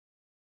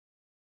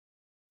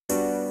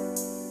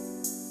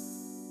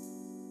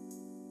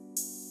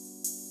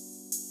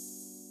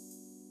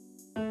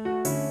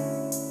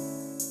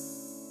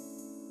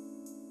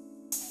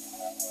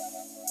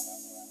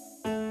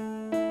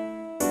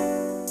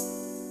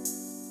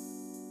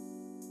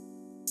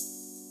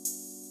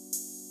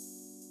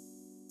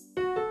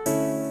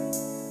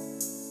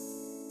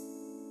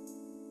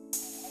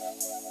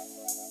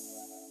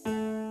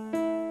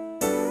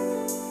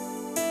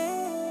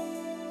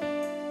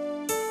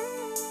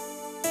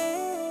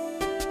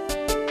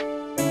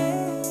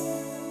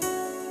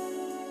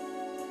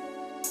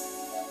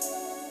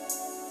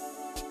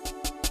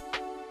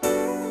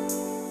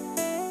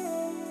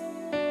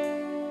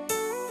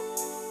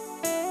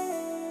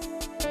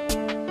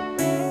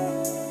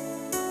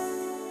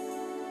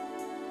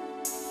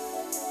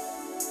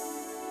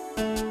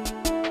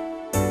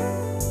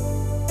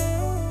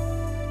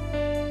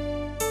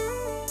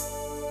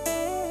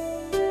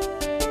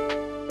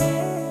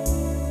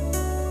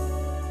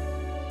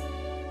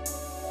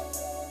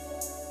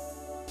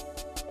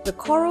The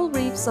coral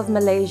reefs of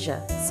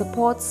Malaysia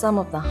support some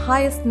of the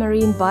highest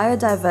marine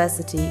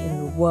biodiversity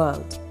in the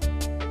world.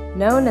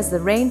 Known as the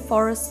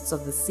rainforests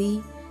of the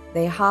sea,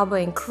 they harbor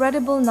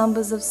incredible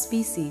numbers of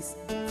species,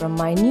 from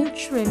minute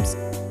shrimps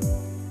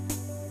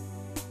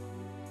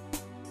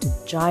to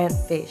giant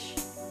fish.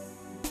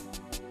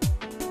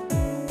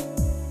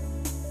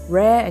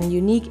 Rare and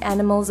unique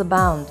animals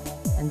abound,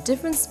 and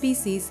different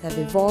species have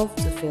evolved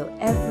to fill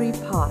every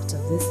part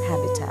of this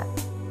habitat.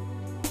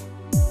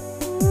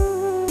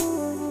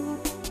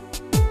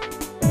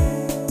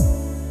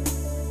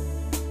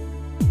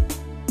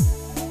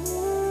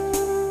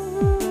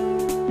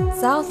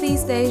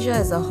 Southeast Asia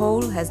as a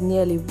whole has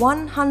nearly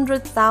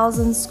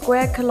 100,000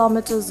 square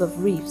kilometers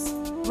of reefs,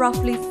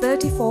 roughly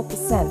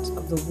 34%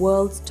 of the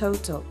world's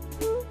total,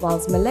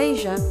 whilst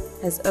Malaysia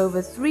has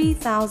over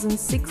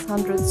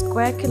 3,600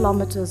 square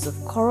kilometers of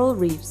coral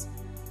reefs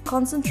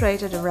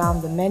concentrated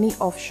around the many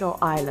offshore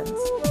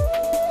islands.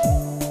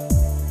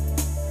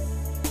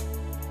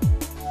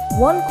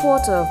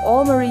 1/4 of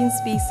all marine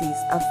species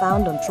are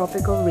found on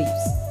tropical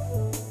reefs.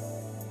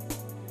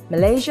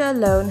 Malaysia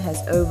alone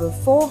has over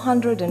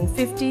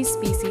 450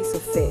 species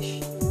of fish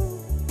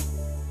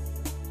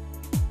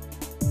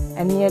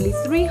and nearly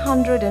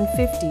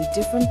 350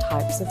 different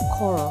types of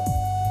coral.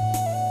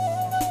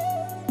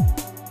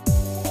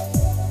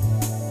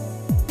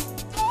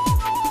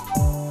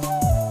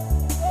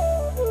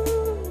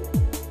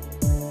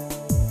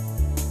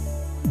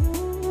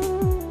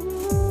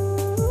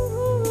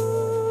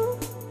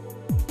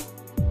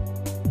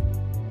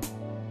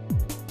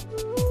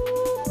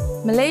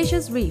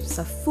 Malaysia's reefs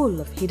are full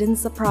of hidden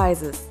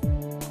surprises.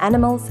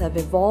 Animals have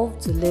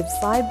evolved to live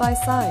side by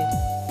side,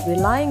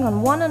 relying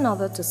on one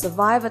another to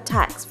survive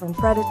attacks from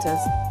predators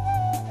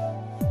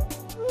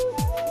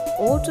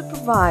or to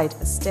provide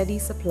a steady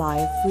supply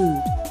of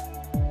food.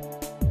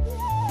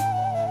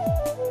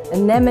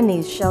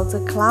 Anemones shelter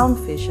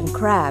clownfish and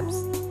crabs,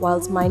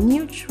 whilst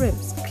minute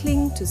shrimps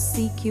cling to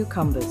sea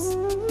cucumbers.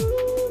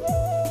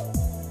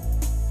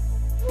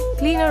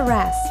 Cleaner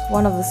wrasse,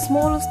 one of the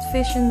smallest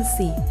fish in the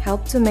sea,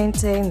 help to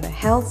maintain the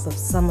health of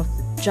some of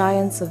the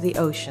giants of the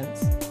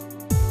oceans.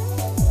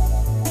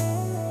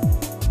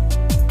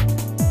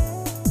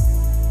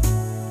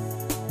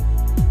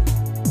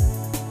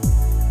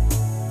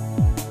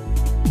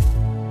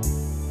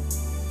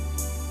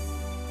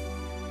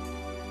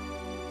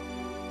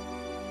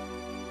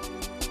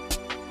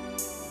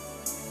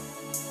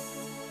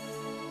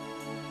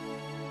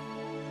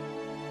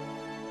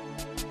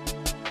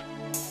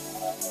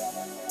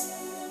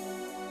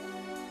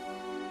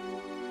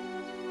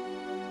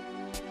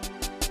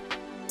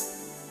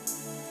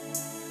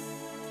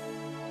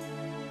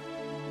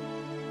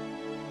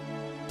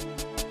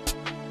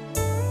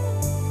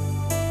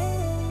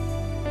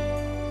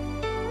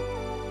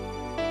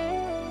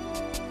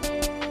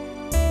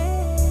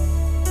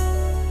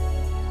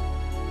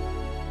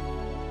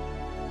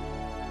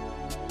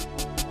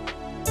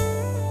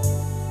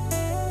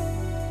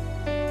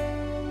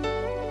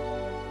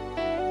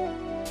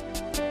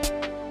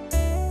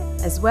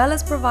 As well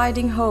as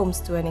providing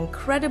homes to an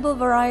incredible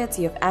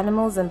variety of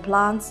animals and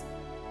plants,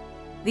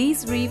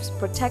 these reefs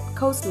protect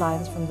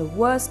coastlines from the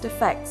worst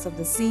effects of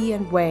the sea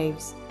and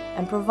waves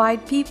and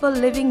provide people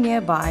living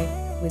nearby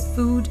with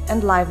food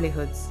and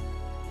livelihoods.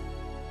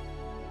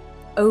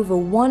 Over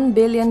 1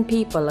 billion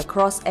people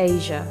across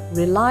Asia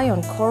rely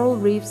on coral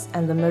reefs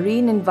and the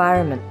marine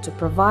environment to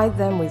provide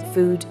them with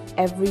food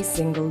every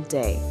single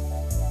day.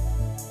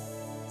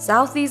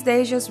 Southeast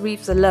Asia's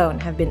reefs alone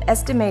have been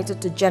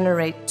estimated to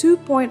generate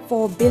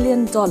 $2.4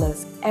 billion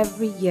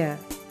every year.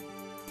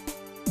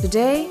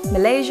 Today,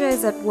 Malaysia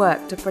is at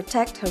work to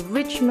protect her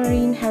rich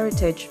marine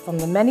heritage from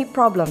the many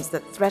problems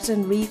that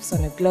threaten reefs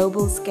on a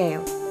global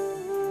scale.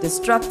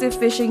 Destructive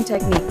fishing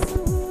techniques,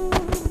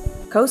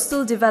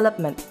 coastal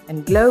development,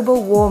 and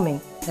global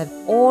warming have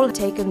all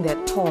taken their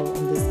toll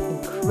on this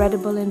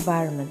incredible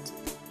environment.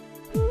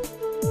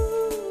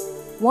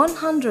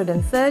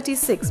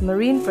 136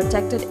 marine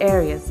protected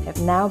areas have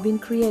now been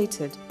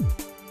created.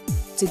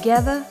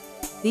 Together,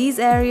 these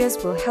areas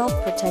will help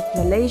protect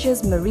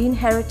Malaysia's marine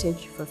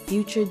heritage for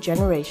future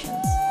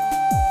generations.